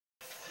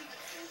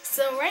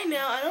So right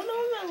now, I don't know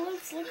if my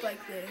lips look like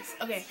this.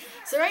 Okay,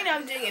 so right now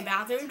I'm doing a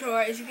bathroom tour.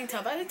 As you can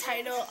tell by the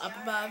title up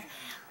above,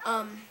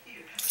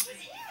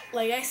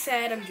 like I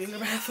said, I'm doing a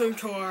bathroom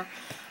tour.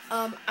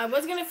 I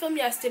was gonna film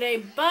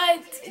yesterday,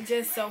 but it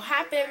just so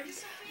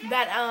happened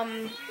that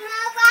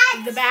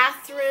the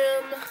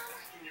bathroom,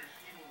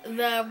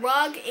 the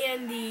rug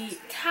and the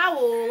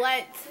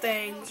towelette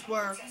things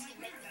were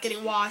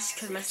getting washed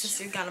because my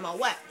sister got them all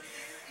wet.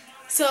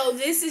 So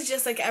this is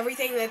just like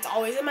everything that's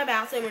always in my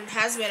bathroom and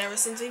has been ever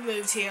since we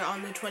moved here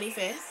on the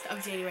 25th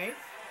of January.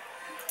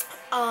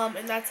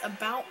 And that's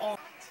about all.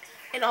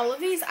 And all of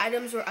these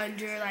items were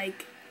under,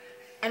 like,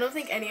 I don't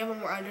think any of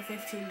them were under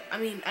 15. I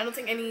mean, I don't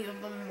think any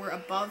of them were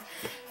above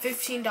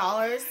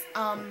 $15.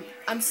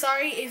 I'm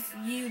sorry if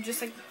you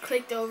just like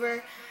clicked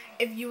over.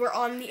 If you were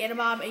on the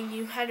Etabob and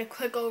you had to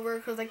click over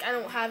because like I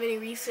don't have any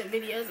recent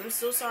videos, I'm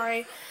so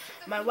sorry.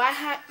 My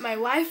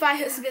Wi-Fi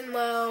has been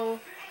low.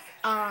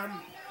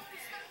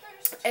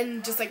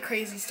 And just like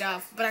crazy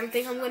stuff. But I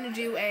think I'm going to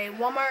do a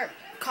Walmart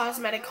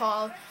cosmetic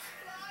haul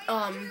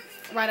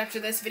right after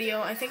this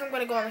video. I think I'm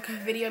going to go on like a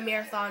video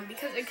marathon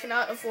because I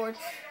cannot afford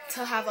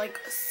to have like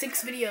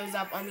 6 videos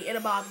up on the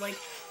Etabob, like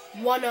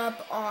 1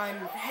 up on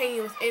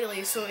hanging with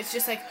Italy. So it's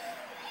just like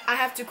I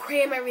have to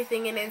cram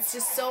everything in. It's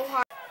just so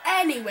hard.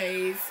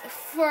 Anyways,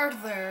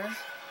 further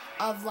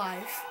of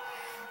life.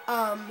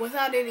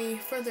 Without any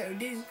further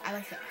ado, I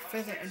like that,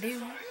 further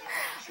ado,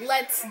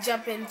 let's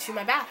jump into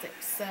my bathroom.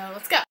 So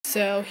let's go.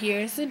 So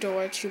here's the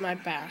door to my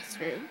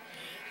bathroom,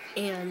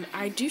 and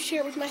I do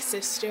share it with my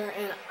sister,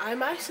 and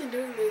I'm actually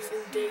doing this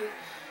in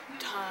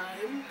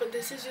daytime, but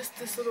this is just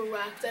this little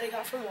rack that I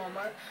got from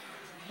Walmart,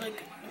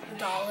 like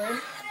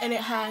 $1, and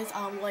it has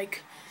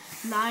like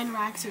 9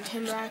 racks or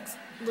 10 racks,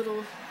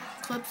 little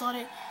clips on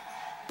it.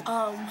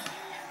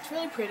 It's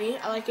really pretty.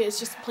 I like it. It's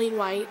just plain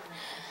white.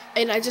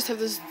 And I just have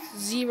this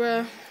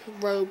zebra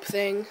robe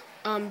thing,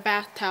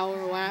 bath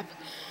towel wrap.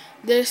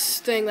 This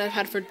thing that I've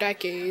had for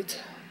decades.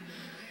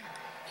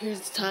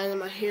 Here's the time of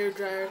my hair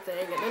dryer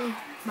thing, and then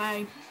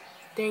my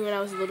thing when I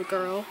was a little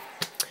girl.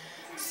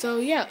 So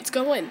yeah, let's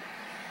go in.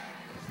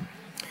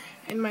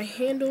 And my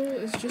handle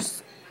is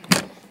just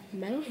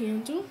metal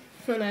handle.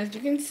 And as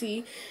you can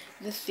see,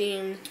 the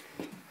theme,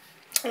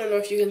 I don't know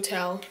if you can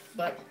tell,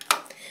 but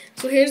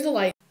so here's the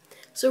light.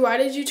 So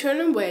right as you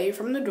turn away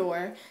from the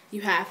door,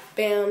 you have,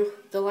 bam,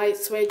 the light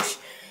switch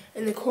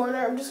in the corner.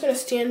 I'm just going to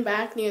stand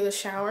back near the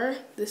shower.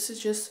 This is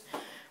just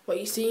what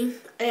you see.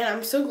 And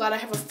I'm so glad I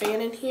have a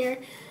fan in here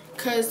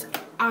because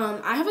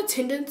I have a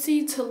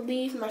tendency to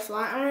leave my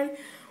flat iron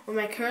or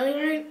my curling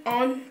iron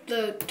on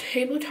the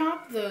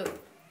tabletop, the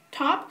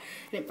top,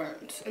 and it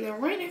burns. And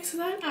then right next to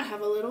that, I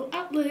have a little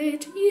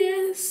outlet.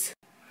 Yes.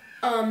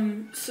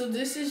 So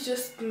this is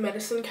just the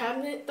medicine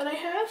cabinet that I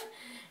have.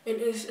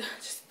 And it's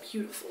just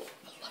beautiful.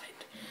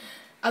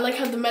 I like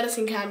how the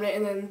medicine cabinet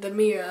and then the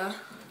mirror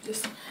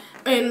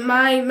and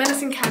my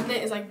medicine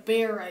cabinet is like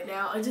bare right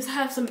now. I just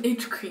have some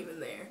itch cream in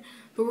there,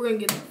 but we're gonna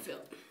get that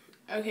filled.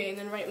 Okay, and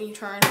then right when you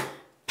turn,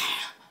 bam,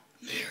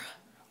 mirror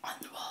on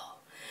the wall.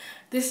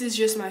 This is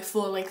just my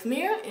full length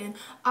mirror, and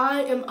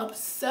I am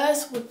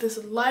obsessed with this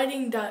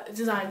lighting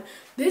design.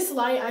 This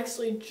light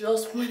actually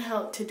just went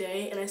out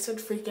today, and I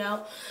started to freak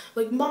out.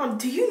 Like, Mom,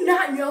 do you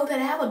not know that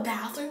I have a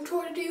bathroom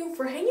tour to do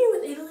for Hanging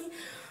with Italy?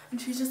 And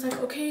she's just like,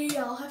 okay,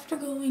 I'll have to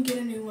go and get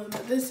a new one.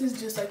 But this is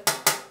just like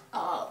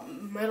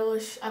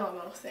metalish, I don't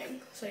know, thing.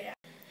 So yeah.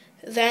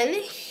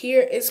 Then here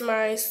is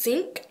my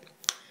sink.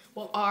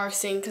 Well, our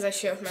sink, because I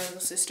share with my little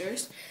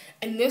sisters.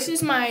 And this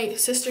is my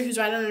sister who's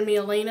right under me,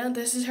 Elena.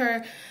 This is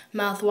her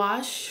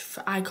mouthwash,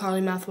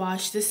 iCarly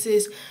mouthwash. This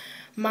is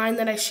mine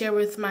that I share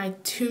with my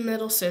 2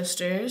 middle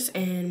sisters.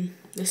 And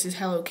this is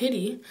Hello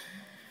Kitty.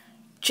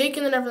 Jake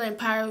and the Neverland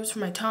Pirates for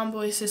my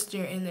tomboy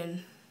sister. And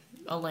then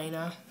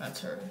Elena,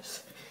 that's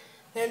hers.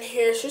 Then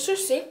here's just your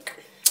sink.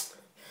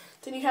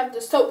 Then you have the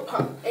soap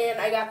pump. And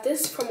I got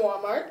this from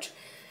Walmart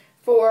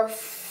for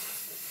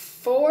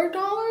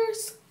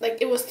 $4. Like,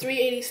 it was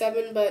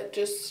 $3.87, but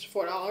just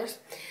 $4.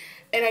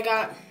 And I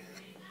got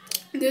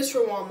this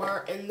from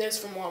Walmart and this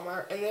from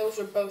Walmart. And those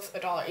were both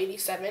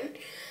 $1.87.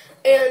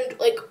 And,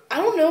 like, I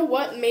don't know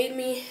what made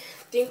me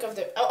think of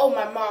the... Oh,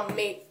 my mom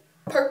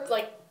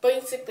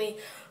basically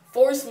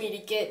forced me to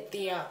get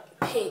the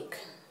pink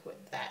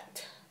with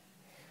that.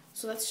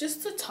 So that's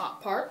just the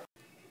top part.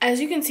 As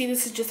you can see,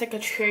 this is just like a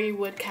cherry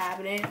wood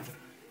cabinet.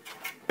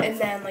 And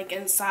then like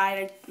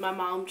inside, my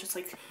mom just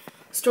like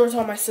stores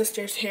all my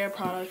sister's hair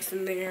products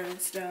in there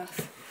and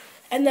stuff.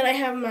 And then I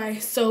have my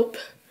soap,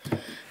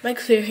 my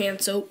clear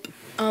hand soap.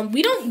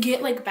 We don't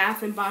get like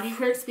Bath and Body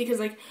Works because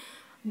like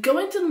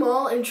going to the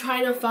mall and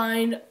trying to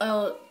find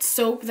a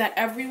soap that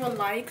everyone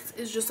likes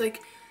is just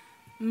like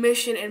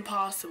mission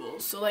impossible.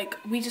 So like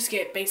we just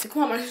get basic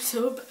Walmart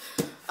soap.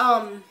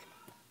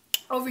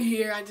 Over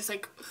here, I just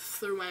like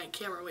threw my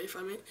camera away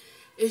from it.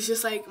 It's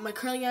just like my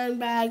curling iron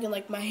bag and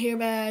like my hair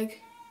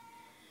bag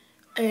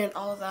and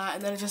all of that.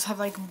 And then I just have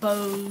like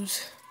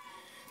bows,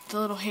 the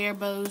little hair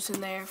bows in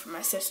there for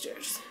my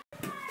sisters.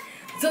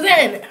 So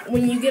then,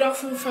 when you get off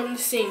from the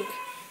sink,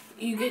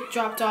 you get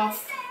dropped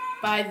off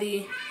by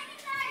the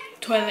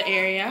toilet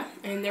area,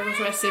 and there was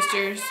my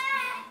sisters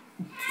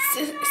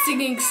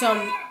singing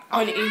some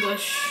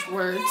un-English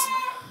words.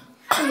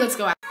 Let's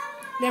go out.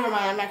 Never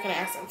mind, I'm not gonna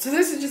ask them. So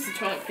this is just a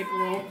toilet paper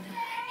roll.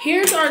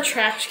 Here's our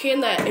trash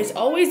can that is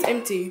always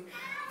empty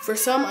for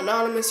some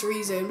anonymous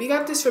reason. We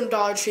got this from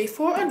Dollar Tree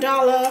for $1.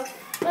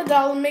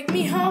 $1 make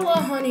me holla,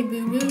 honey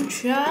boo boo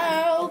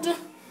child.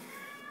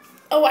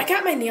 Oh, I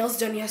got my nails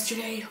done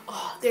yesterday.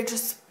 Oh, they're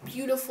just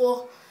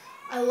beautiful.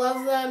 I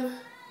love them.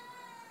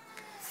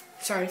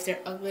 Sorry if they're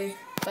ugly,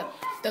 but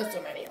those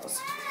are my nails.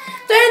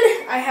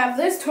 Then I have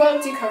this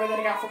toilet seat cover that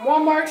I got from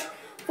Walmart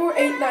for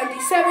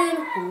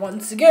 $8.97.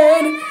 Once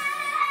again,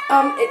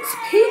 it's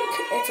pink.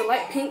 It's a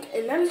light pink,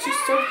 and that is just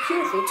so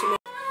beautiful to me.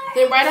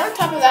 Then right on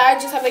top of that, I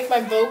just have like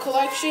my bow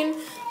collection.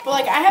 But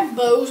like I have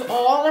bows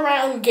all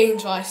around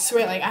Gainesville. I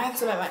swear, like I have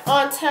some at my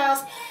aunt's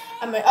house,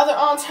 at my other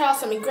aunt's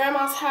house, at my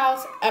grandma's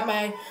house, at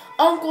my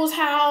uncle's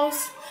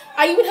house.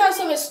 I even have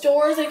some at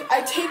stores. Like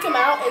I take them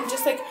out and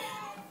just like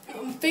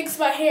fix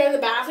my hair in the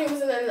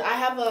bathrooms, and then I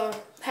have a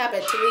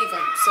habit to leave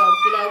them. So,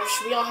 you know,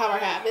 we all have our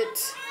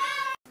habits.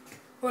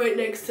 Right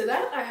next to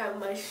that, I have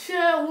my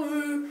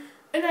shower,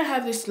 and I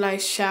have this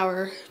nice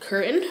shower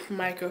curtain,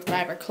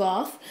 microfiber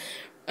cloth,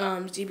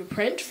 zebra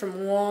print from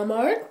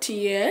Walmart.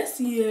 Yes,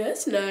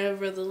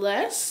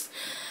 nevertheless.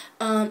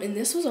 And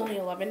this was only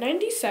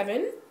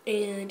 $11.97.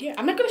 And yeah,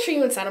 I'm not gonna show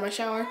you inside of my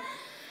shower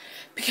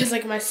because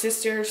like my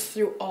sisters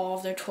threw all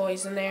of their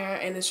toys in there,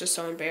 and it's just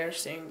so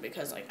embarrassing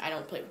because like I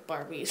don't play with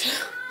Barbies.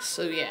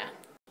 So yeah.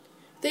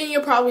 Then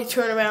you'll probably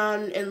turn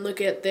around and look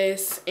at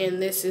this,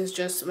 and this is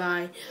just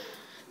my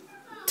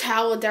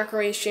towel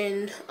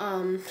decoration.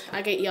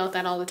 I get yelled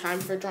at all the time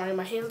for drawing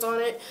my hands on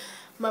it.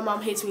 My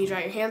mom hates when you draw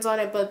your hands on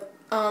it, but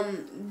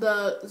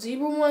the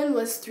zebra one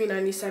was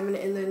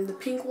 $3.97, and then the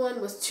pink one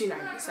was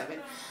 $2.97.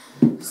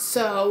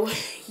 So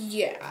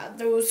yeah,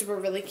 those were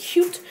really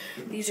cute.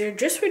 These are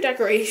just for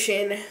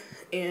decoration,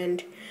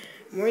 and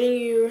I'm warning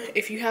you,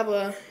 if you have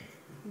a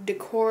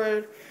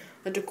decor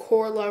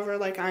lover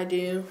like I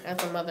do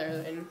as a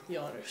mother, then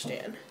you'll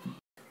understand.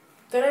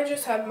 Then I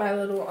just have my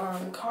little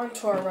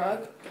contour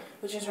rug,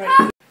 which is right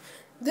here.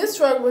 This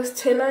rug was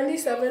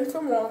 $10.97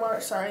 from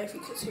Walmart. Sorry if you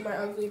can see my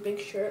ugly big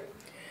shirt.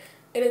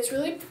 And it's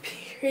really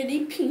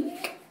pretty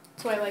pink,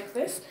 so I like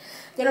this.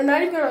 Then I'm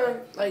not even gonna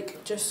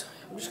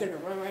I'm just gonna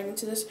run right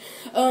into this.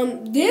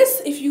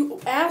 This, if you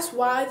ask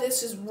why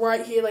this is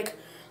right here, like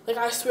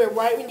I swear,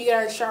 right when you get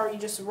out of the shower, you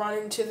just run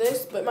into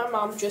this. But my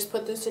mom just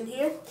put this in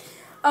here.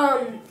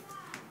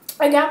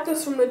 I got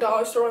this from the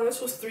dollar store, and this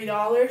was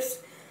 $3.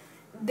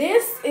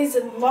 This is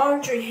a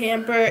laundry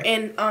hamper,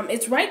 and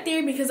it's right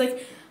there because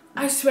like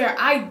I swear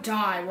I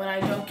die when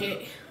I don't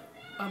get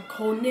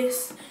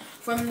coldness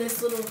from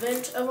this little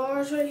vent of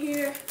ours right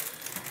here.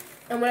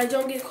 And when I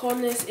don't get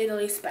coldness, it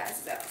always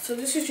spazzes out. So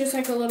this is just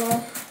like a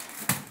little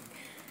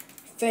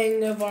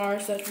thing of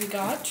ours that we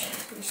got.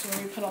 This is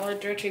where we put all our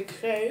dirty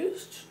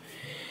clothes.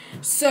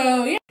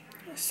 So yeah.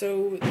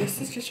 So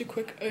this is just a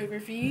quick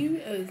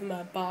overview of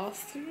my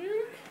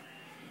bathroom.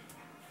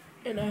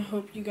 And I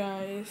hope you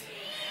guys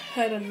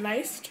had a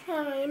nice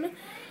time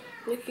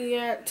looking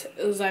at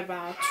the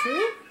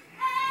bathroom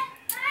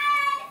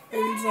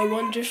and the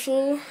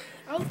wonderful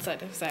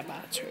outside of that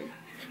bathroom.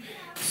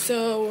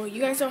 So you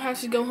guys don't have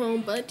to go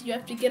home, but you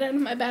have to get out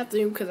of my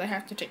bathroom because I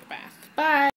have to take a bath. Bye!